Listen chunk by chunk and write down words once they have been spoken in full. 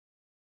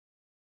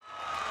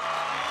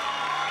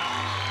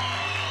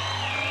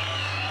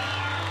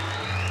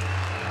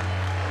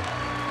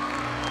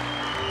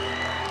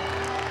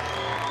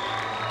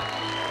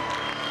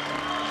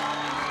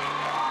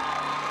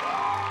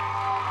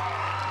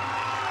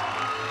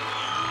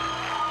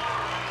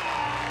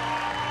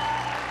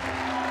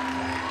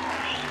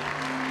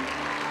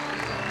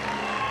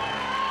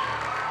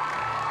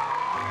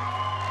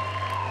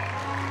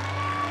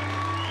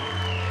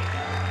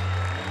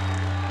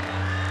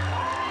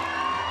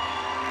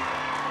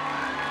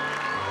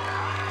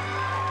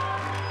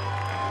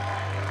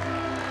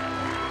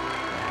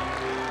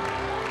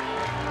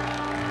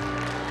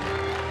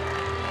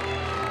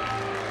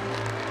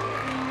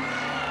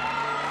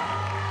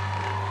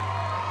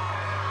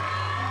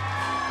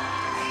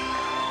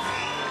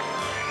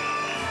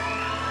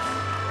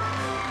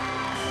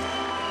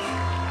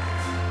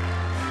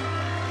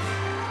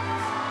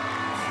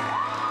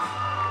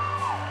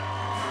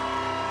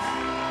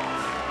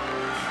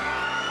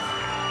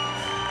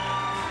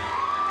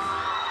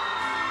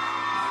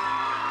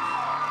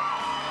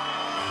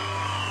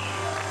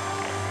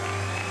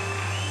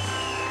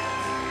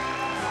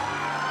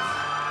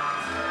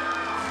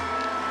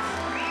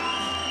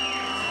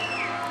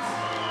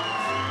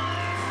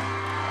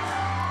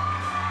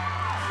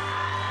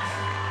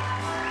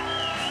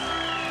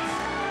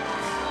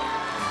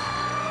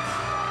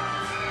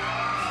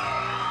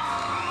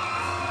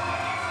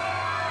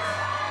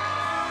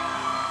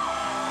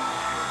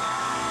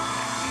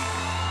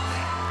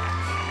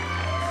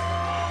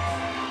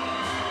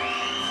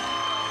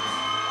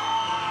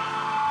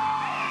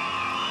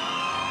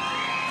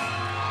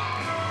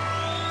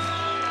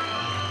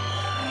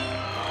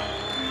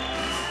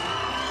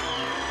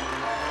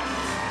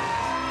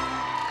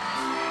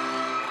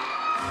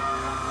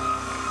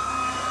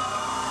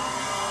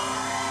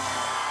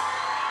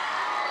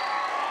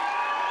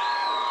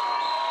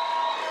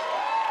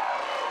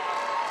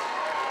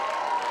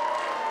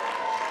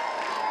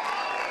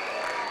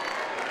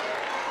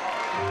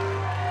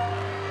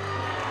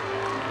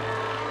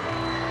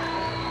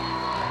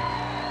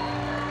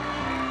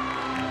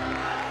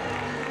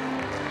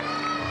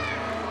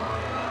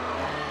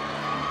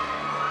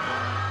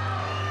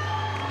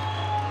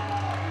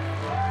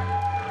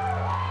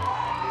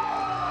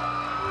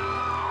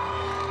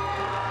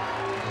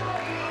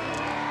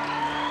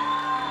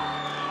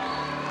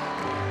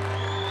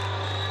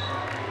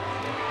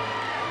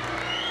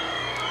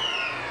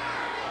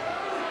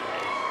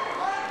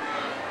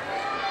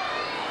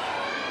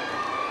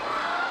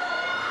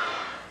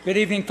Good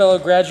evening, fellow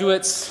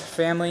graduates,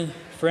 family,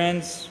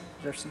 friends,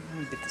 Jefferson, let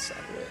me get this out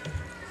of the way.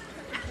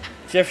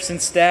 Jefferson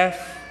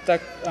staff,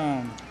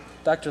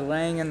 Dr.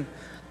 Lang and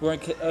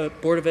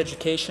Board of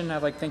Education,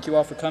 I'd like to thank you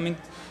all for coming.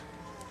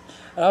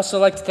 I'd also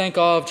like to thank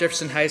all of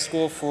Jefferson High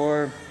School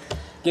for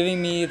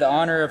giving me the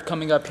honor of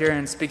coming up here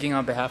and speaking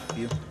on behalf of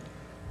you.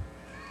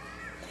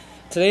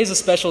 Today is a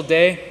special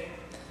day,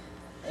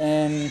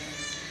 and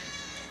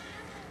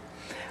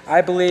I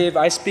believe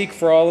I speak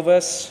for all of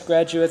us,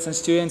 graduates and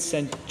students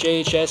and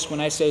JHS, when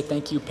I say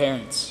thank you,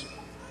 parents.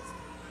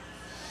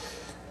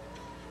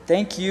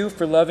 Thank you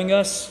for loving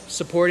us,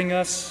 supporting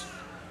us,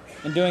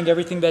 and doing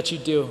everything that you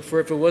do. For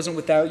if it wasn't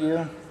without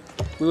you,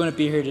 we wouldn't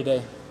be here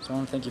today. So I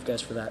want to thank you guys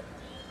for that.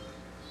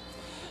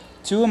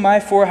 2 of my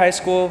 4 high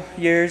school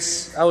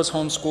years, I was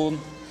homeschooled.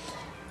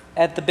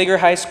 At the bigger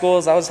high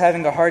schools, I was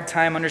having a hard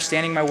time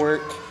understanding my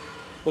work,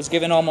 was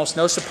given almost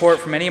no support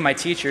from any of my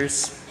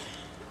teachers,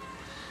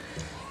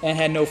 and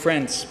had no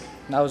friends.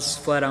 I was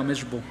flat out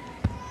miserable.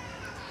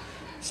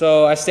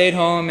 So I stayed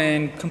home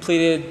and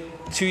completed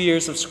 2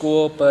 years of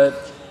school,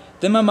 but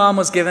then my mom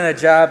was given a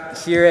job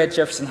here at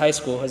Jefferson High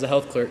School as a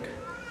health clerk.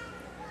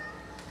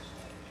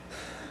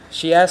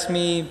 She asked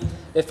me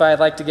if I'd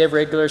like to give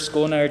regular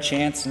school another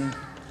chance, and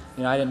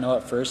I didn't know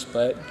at first,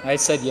 but I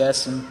said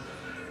yes, and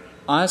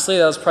honestly,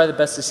 that was probably the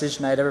best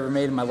decision I'd ever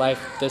made in my life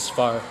this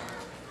far.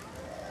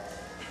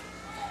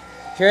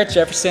 Here at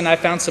Jefferson, I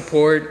found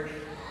support.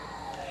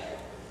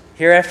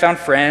 Here I found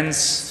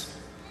friends.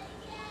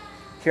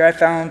 Here I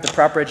found the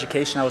proper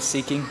education I was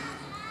seeking.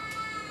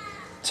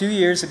 2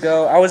 years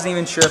ago, I wasn't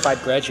even sure if I'd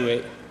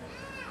graduate.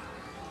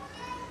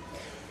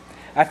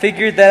 I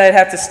figured that I'd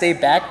have to stay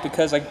back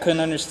because I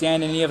couldn't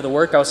understand any of the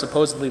work I was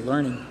supposedly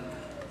learning.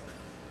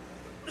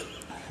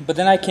 But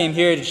then I came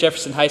here to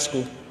Jefferson High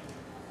School.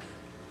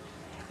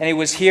 And it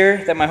was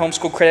here that my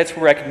homeschool credits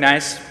were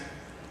recognized.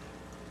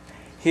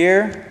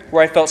 Here,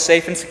 where I felt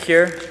safe and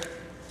secure.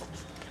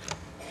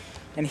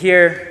 And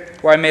here,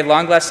 where I made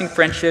long-lasting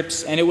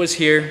friendships, and it was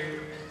here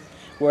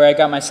where I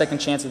got my second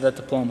chance at that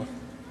diploma.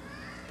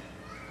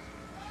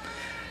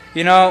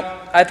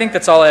 I think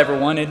that's all I ever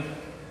wanted.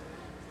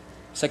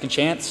 Second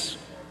chance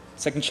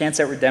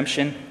at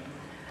redemption,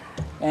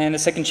 and a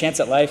second chance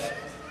at life.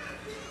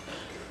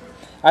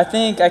 I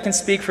think I can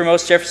speak for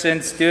most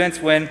Jefferson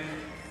students when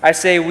I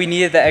say we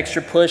needed that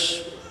extra push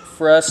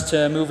for us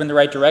to move in the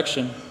right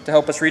direction, to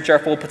help us reach our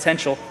full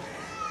potential.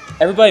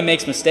 Everybody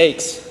makes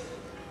mistakes.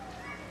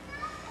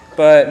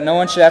 But no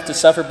one should have to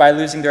suffer by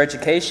losing their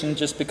education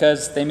just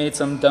because they made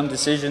some dumb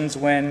decisions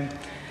when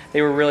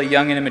they were really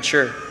young and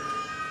immature.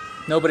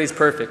 Nobody's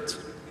perfect.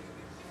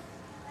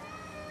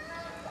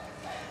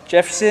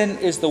 Jefferson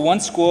is the one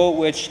school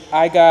which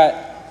I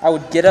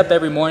would get up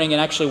every morning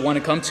and actually want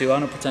to come to. I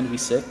don't pretend to be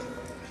sick.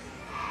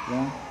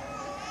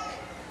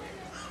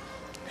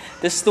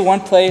 This is the one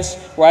place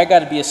where I got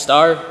to be a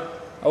star.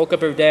 I woke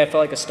up every day, I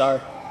felt like a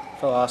star. I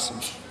felt awesome.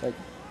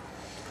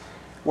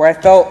 Where I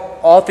felt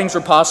all things were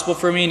possible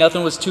for me,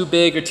 nothing was too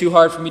big or too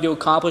hard for me to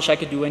accomplish, I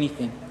could do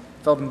anything.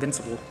 I felt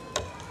invincible.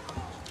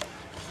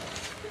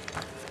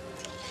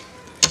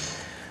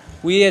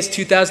 We as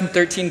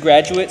 2013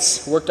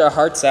 graduates worked our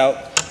hearts out,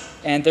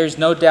 and there's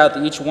no doubt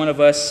that each one of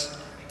us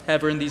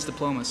have earned these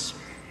diplomas.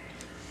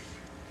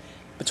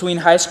 Between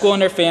high school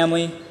and our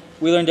family,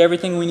 we learned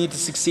everything we need to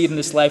succeed in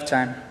this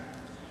lifetime.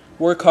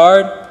 Work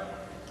hard,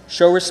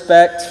 show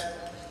respect,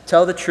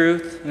 tell the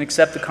truth, and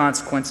accept the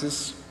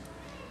consequences.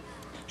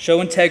 Show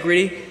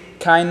integrity,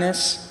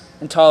 kindness,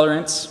 and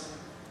tolerance.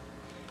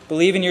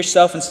 Believe in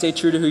yourself and stay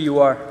true to who you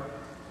are.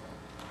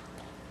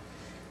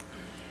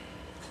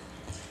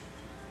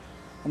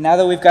 And now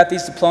that we've got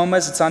these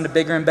diplomas, it's on to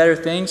bigger and better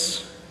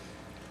things.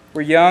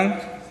 We're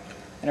young,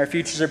 and our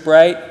futures are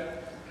bright,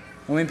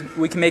 and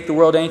we can make the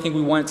world anything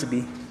we want it to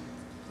be.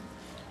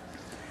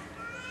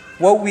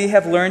 What we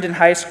have learned in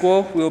high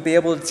school, we will be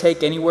able to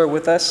take anywhere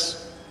with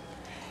us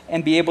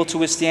and be able to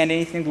withstand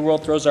anything the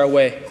world throws our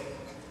way.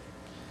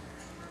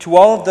 To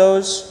all of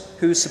those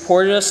who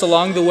supported us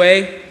along the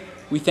way,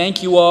 we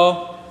thank you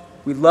all,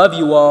 we love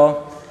you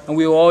all, and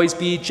we will always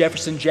be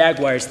Jefferson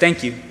Jaguars.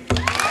 Thank you.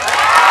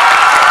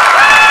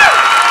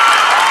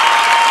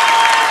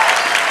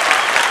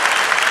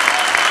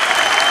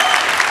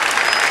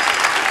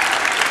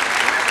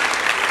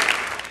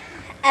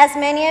 As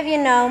many of you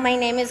know, my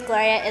name is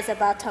Gloria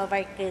Isabel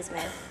Tovar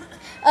Guzman.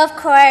 Of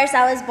course,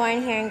 I was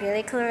born here in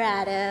Greeley,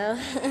 Colorado.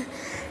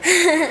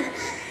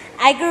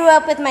 I grew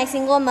up with my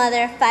single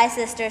mother, 5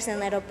 sisters, and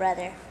little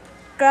brother.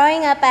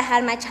 Growing up, I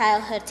had my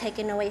childhood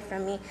taken away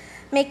from me,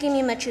 making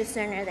me mature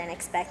sooner than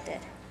expected,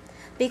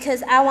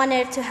 because I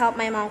wanted to help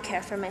my mom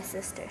care for my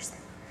sisters.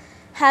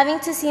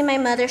 Having to see my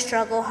mother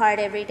struggle hard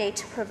every day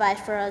to provide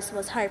for us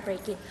was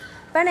heartbreaking,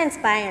 but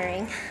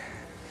inspiring.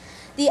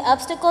 The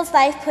obstacles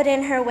life put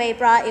in her way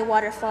brought a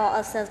waterfall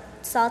of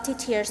salty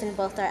tears in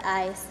both our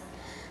eyes.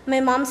 My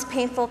mom's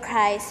painful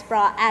cries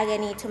brought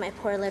agony to my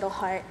poor little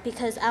heart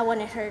because I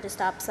wanted her to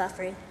stop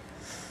suffering.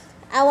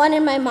 I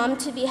wanted my mom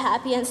to be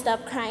happy and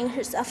stop crying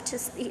herself to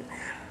sleep.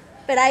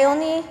 But I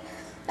only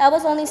I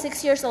was only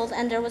 6 years old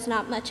and there was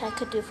not much I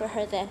could do for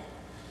her then.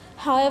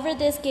 However,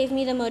 this gave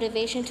me the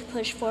motivation to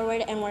push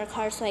forward and work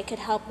hard so I could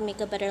help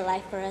make a better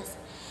life for us.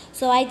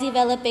 So I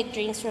developed big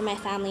dreams for my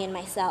family and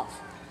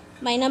myself.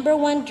 My number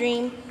one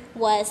dream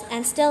was,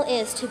 and still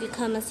is, to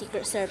become a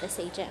Secret Service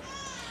agent.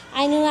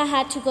 I knew I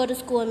had to go to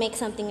school and make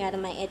something out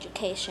of my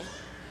education.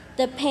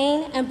 The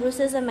pain and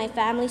bruises of my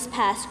family's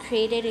past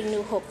created a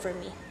new hope for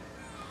me.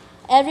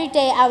 Every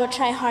day I would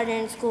try harder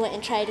in school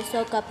and try to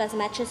soak up as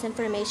much as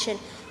information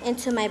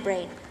into my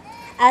brain.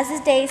 As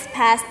the days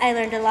passed, I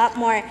learned a lot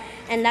more,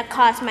 and that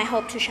caused my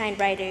hope to shine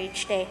brighter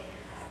each day.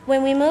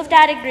 When we moved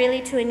out of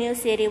Greeley to a new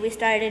city, we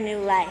started a new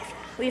life.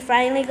 We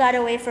finally got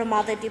away from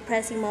all the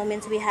depressing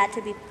moments we had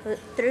to be put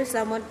through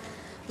someone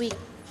we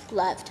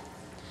loved.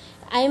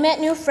 I met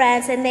new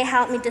friends, and they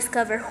helped me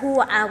discover who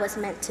I was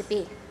meant to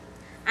be.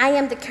 I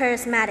am the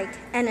charismatic,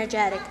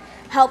 energetic,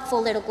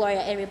 helpful little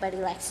Gloria everybody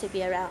likes to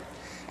be around,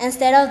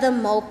 instead of the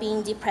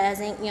moping,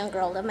 depressing young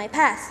girl of my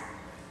past.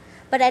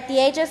 But at the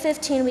age of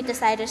 15, we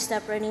decided to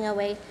stop running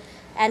away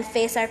and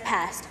face our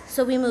past,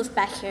 so we moved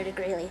back here to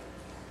Greeley.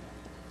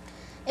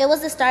 It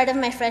was the start of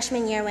my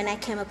freshman year when I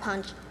came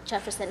upon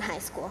Jefferson High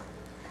School.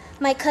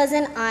 My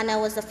cousin Anna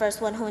was the first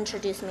one who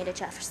introduced me to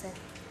Jefferson.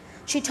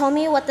 She told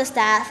me what the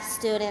staff,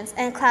 students,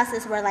 and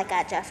classes were like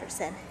at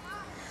Jefferson.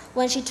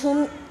 When she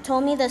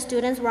told me the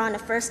students were on a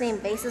first-name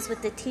basis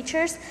with the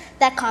teachers,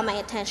 that caught my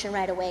attention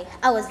right away.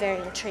 I was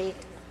very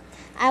intrigued.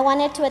 I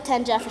wanted to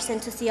attend Jefferson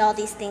to see all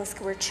these things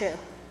were true.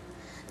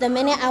 The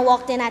minute I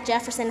walked in at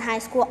Jefferson High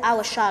School, I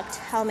was shocked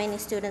how many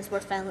students were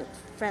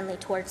friendly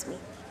towards me.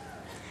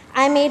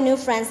 I made new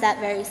friends that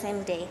very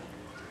same day.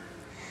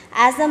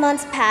 As the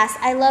months passed,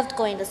 I loved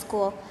going to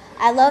school.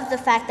 I loved the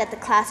fact that the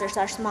classes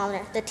are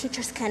smaller, the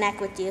teachers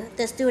connect with you,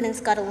 the students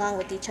got along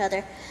with each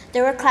other.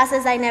 There were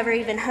classes I never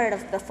even heard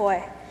of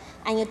before,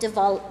 and you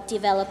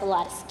develop a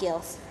lot of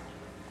skills.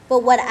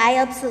 But what I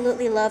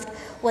absolutely loved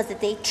was that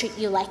they treat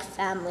you like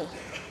family.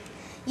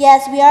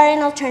 Yes, we are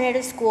an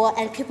alternative school,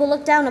 and people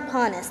look down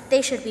upon us.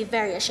 They should be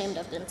very ashamed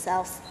of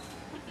themselves,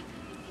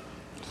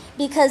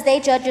 because they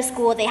judge a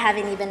school they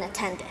haven't even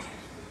attended.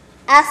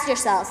 Ask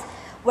yourselves,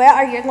 where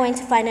are you going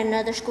to find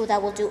another school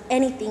that will do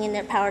anything in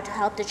their power to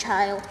help the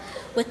child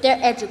with their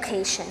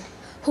education,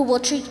 who will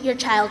treat your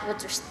child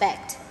with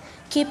respect,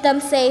 keep them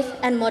safe,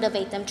 and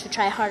motivate them to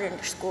try harder in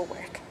their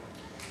schoolwork?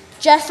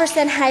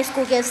 Jefferson High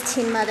School gives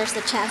teen mothers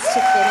the chance to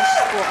finish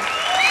school.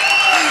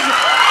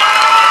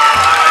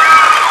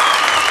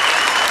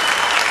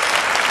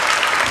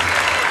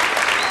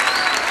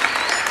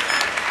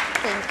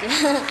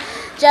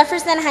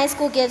 Jefferson High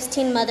School gives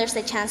teen mothers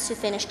a chance to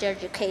finish their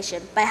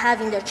education by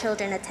having their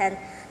children attend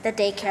the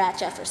daycare at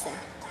Jefferson.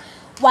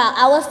 While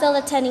I was still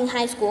attending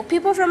high school,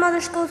 people from other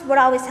schools would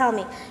always tell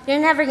me, "You're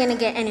never going to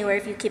get anywhere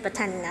if you keep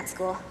attending that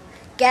school."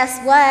 Guess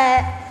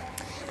what?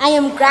 I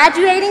am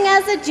graduating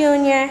as a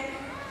junior,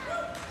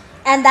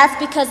 and that's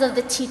because of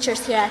the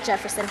teachers here at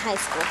Jefferson High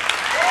School.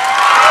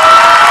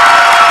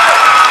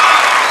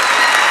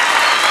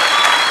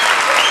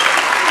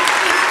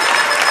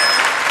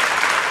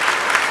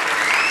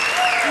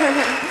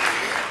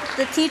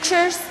 The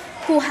teachers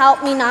who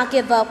helped me not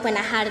give up when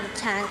I had the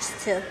chance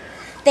to.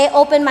 They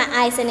opened my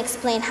eyes and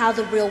explained how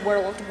the real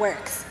world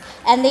works.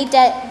 And they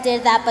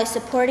did that by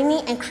supporting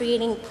me and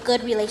creating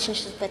good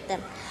relationships with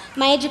them.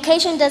 My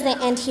education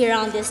doesn't end here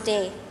on this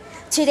day.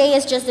 Today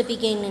is just the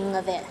beginning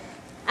of it.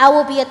 I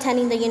will be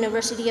attending the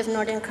University of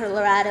Northern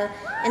Colorado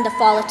in the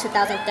fall of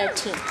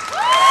 2013.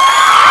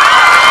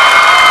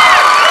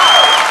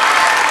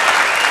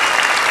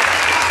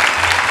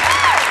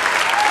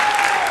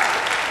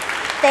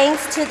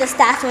 Thanks to the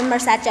staff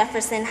members at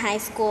Jefferson High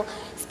School,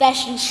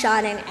 especially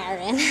Sean and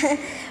Aaron,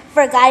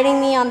 for guiding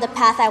me on the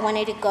path I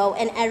wanted to go,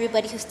 and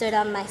everybody who stood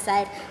on my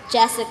side.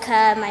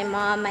 Jessica, my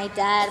mom, my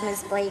dad,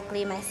 Ms.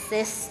 Blakely, my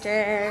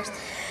sisters,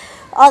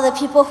 all the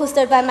people who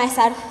stood by my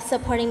side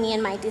supporting me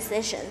in my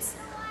decisions.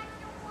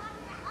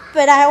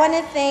 But I want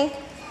to thank,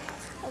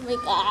 oh my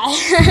God.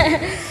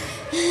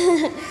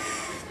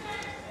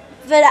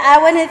 But I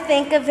want to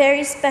thank a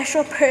very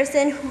special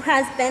person who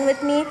has been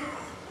with me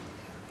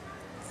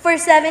for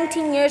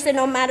 17 years, and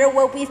no matter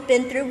what we've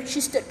been through,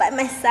 she stood by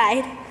my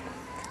side.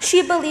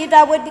 She believed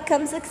I would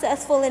become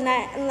successful in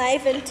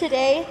life, and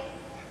today,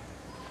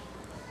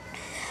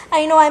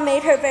 I know I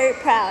made her very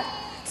proud.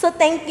 So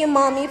thank you,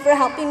 Mommy, for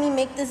helping me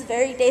make this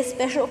very day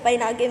special by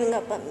not giving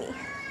up on me.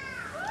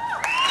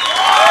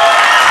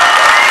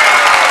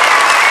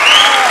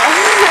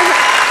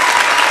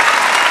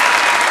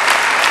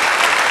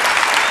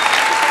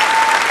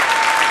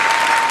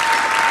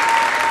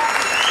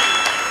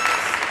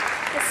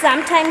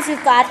 Sometimes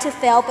you've got to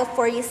fail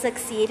before you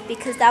succeed,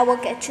 because that will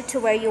get you to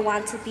where you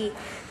want to be.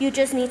 You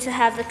just need to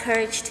have the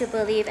courage to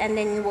believe, and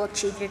then you will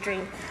achieve your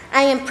dream.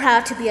 I am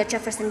proud to be a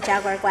Jefferson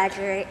Jaguar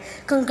graduate.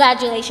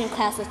 Congratulations,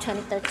 class of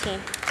 2013.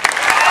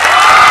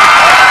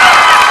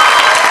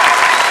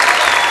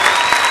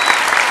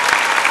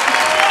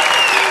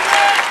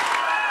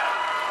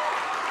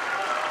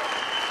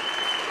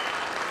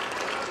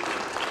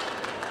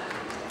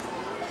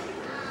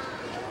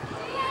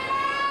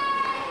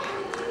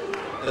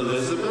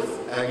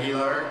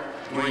 Aguilar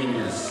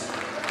Duenas.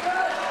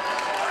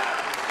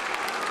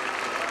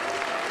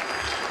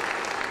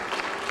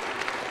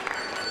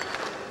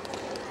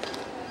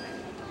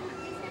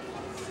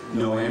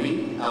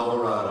 Noemi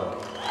Alvarado.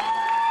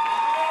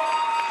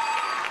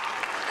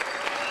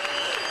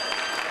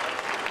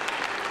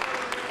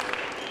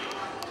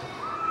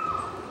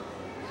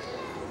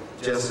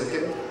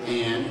 Jessica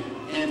Ann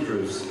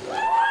Andrews.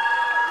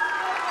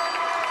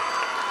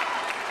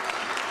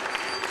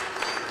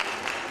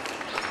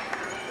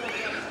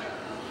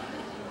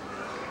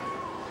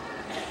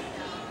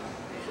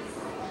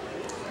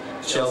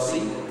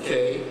 Chelsea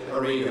K.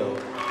 Arrigo.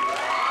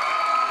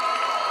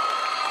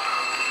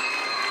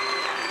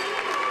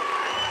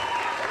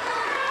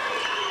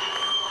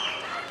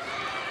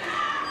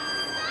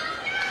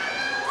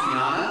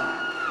 Tiana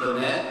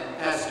Lynette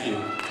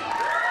Askew.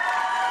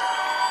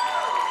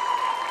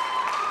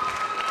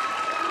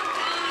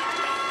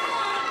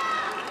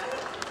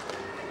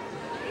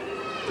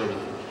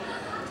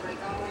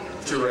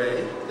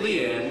 Jeray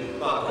Leanne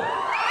Bottle.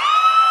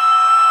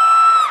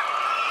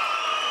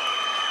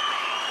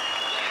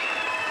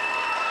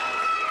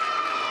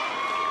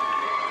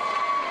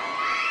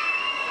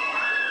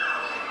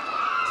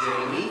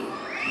 Jamie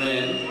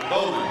Lynn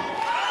Bowman.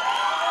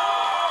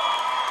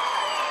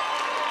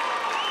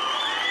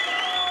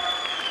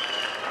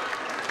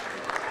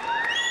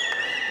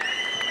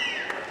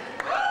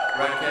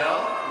 Raquel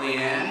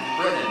Leanne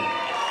Brennan.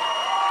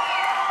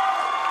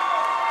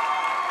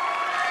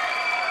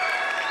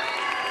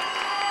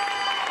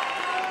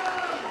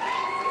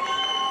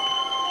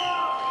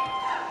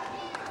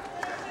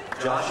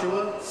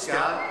 Joshua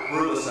Scott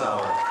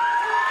Rulisauer.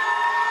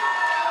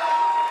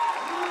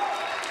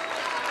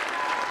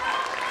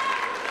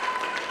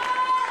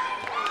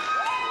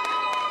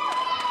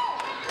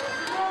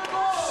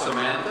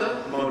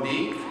 Samantha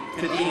Monique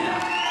Cadena.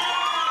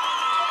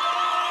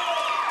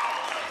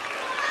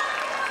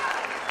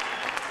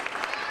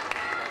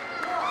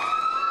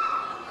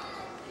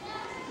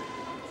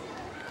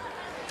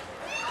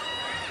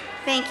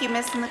 Thank you,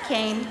 Ms.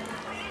 McCain.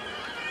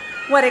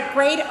 What a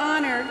great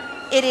honor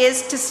it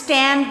is to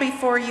stand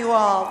before you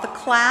all, the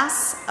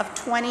class of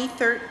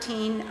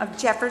 2013 of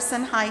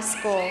Jefferson High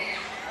School,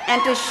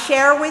 and to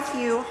share with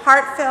you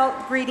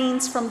heartfelt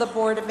greetings from the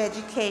Board of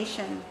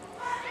Education.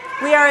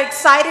 We are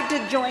excited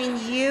to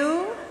join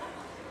you,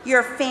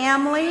 your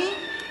family,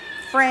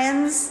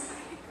 friends,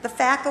 the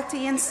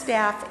faculty and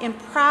staff in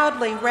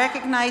proudly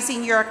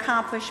recognizing your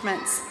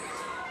accomplishments.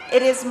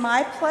 It is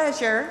my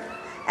pleasure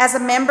as a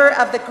member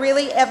of the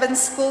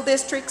Greeley-Evans School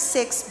District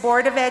 6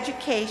 Board of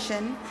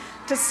Education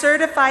to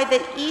certify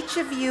that each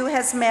of you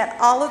has met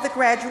all of the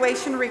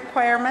graduation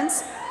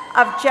requirements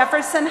of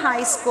Jefferson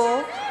High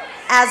School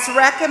as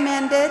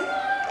recommended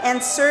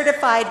and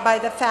certified by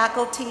the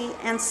faculty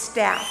and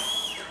staff.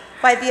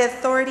 By the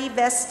authority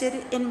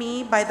vested in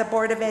me by the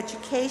Board of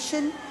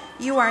Education,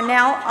 you are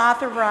now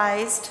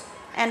authorized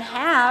and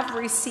have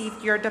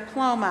received your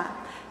diploma.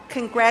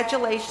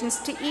 Congratulations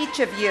to each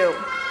of you.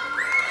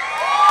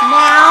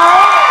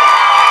 Now,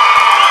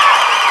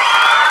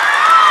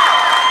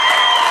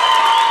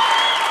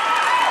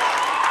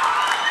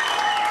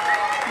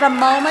 the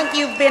moment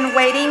you've been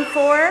waiting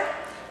for,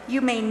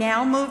 you may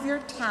now move your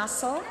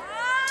tassel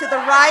to the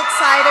right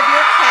side of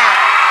your cap.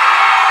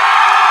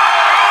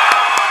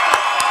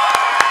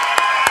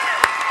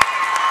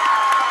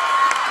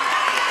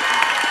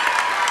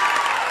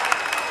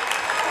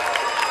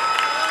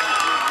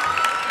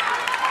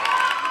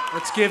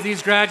 Let's give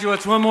these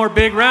graduates one more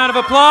big round of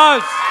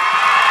applause.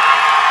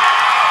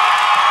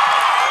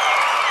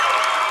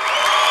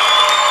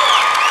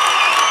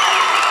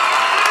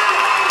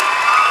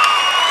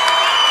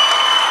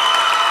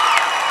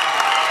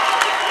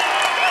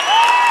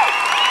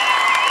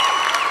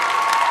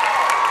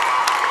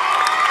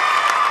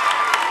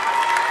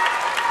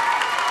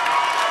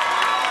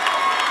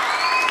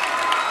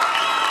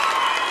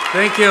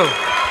 Thank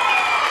you.